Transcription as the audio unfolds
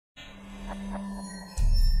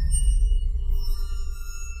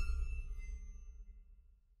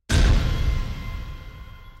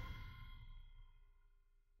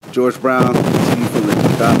George Brown, to you from the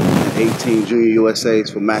 2018 Junior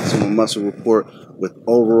USA's for Maximum Muscle Report with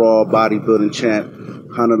overall bodybuilding champ,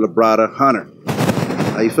 Hunter Labrada. Hunter,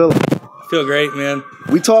 how you feeling? I feel great, man.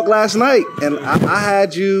 We talked last night, and I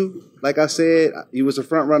had you, like I said, you was a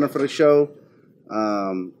front runner for the show.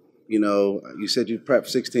 You know, you said you prepped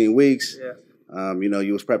 16 weeks. Yeah. You know,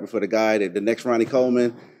 you was prepping for the guy, the next Ronnie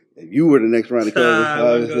Coleman. You were the next Ronnie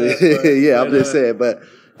Coleman. Yeah, I'm just saying, but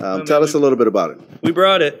tell us a little bit about it. We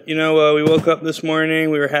brought it. You know, we woke up this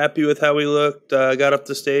morning. We were happy with how we looked. Got up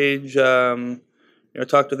the stage. You know,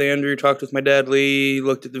 talked with Andrew, talked with my dad Lee,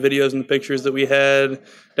 looked at the videos and the pictures that we had.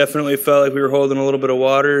 Definitely felt like we were holding a little bit of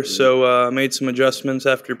water, so made some adjustments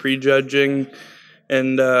after prejudging.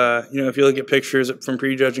 And, you know, if you look at pictures from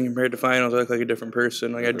prejudging compared to finals, I look like a different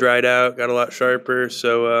person. Like I dried out, got a lot sharper.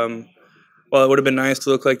 So while it would have been nice to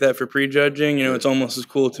look like that for prejudging, you know, it's almost as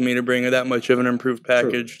cool to me to bring that much of an improved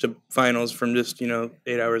package to finals from just, you know,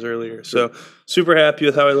 8 hours earlier. So super happy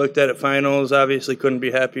with how I looked at finals. Obviously couldn't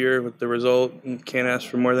be happier with the result and can't ask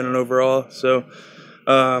for more than an overall. So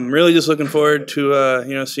really just looking forward to,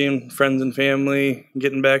 you know, seeing friends and family,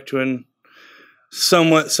 getting back to an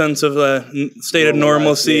somewhat sense of a state of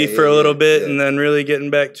normalcy for a little bit, and then really getting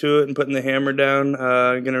back to it and putting the hammer down.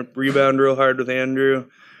 Gonna rebound real hard with Andrew,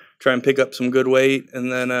 try and pick up some good weight,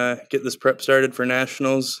 and then get this prep started for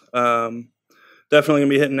nationals. Definitely gonna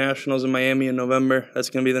be hitting nationals in Miami in November. That's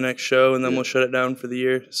gonna be the next show, and then we'll shut it down for the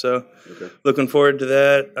year. So looking forward to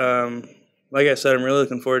that. Like I said, I'm really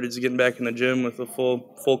looking forward to just getting back in the gym with a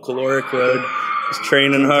full caloric load, just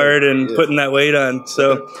training hard and putting that weight on.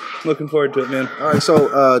 So looking forward to it, man. All right,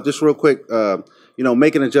 so just real quick, you know,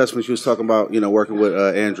 making adjustments. You was talking about, you know, working with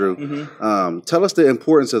Andrew. Tell us the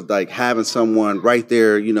importance of like having someone right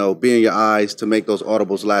there, you know, being your eyes to make those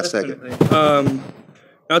audibles last second.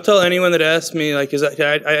 I'll tell anyone that asks me, like,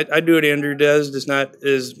 I do what Andrew does, just not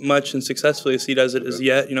as much and successfully as he does it as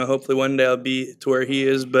yet. You know, hopefully one day I'll be to where he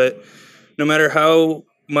is, but no matter how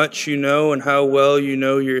much you know and how well you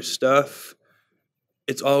know your stuff,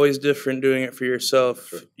 it's always different doing it for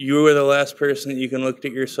yourself. You are the last person that you can look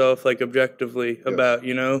at yourself like objectively about,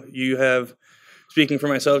 you know. You have, speaking for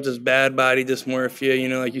myself, just bad body dysmorphia, you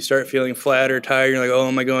know, like you start feeling flat or tired, you're like, oh,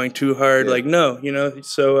 am I going too hard? Like, no, you know.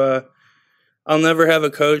 So I'll never have a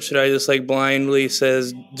coach that I just like blindly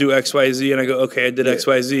says do XYZ and I go, okay, I did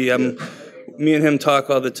XYZ. Me and him talk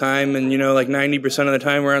all the time, and, you know, like 90% of the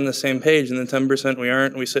time we're on the same page, and then 10% we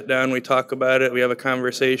aren't. We sit down, we talk about it, we have a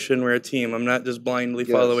conversation, we're a team. I'm not just blindly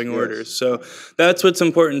following orders. So that's what's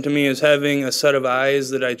important to me, is having a set of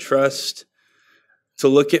eyes that I trust to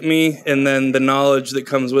look at me, and then the knowledge that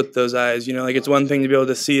comes with those eyes. You know, like it's one thing to be able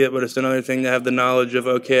to see it, but it's another thing to have the knowledge of,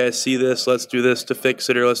 okay, I see this, let's do this to fix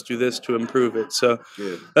it, or let's do this to improve it. So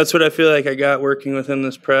that's what I feel like I got working with him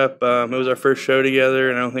this prep. It was our first show together,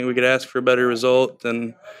 and I don't think we could ask for a better result.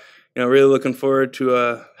 And, you know, really looking forward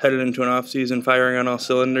to heading into an off season, firing on all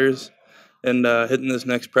cylinders, and hitting this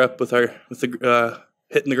next prep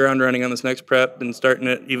hitting the ground running on this next prep and starting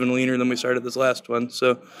it even leaner than we started this last one.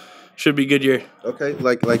 So should be a good year. Okay,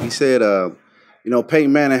 like you said, you know,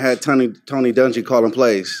 Peyton Manning had Tony Dungy calling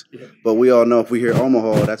plays, but we all know if we hear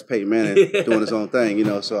Omaha, that's Peyton Manning doing his own thing, you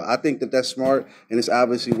know. So I think that that's smart, and it's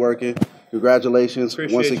obviously working. Congratulations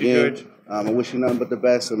once again. I wish you nothing but the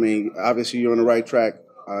best. I mean, obviously you're on the right track,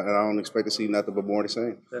 and I don't expect to see nothing but more of the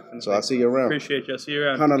same. Definitely. So I'll see you around. Appreciate you. I'll see you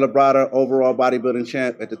around. Hunter Labrada, overall bodybuilding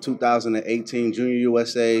champ at the 2018 Junior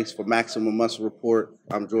USA's for Maximum Muscle Report.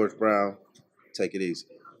 I'm George Brown. Take it easy.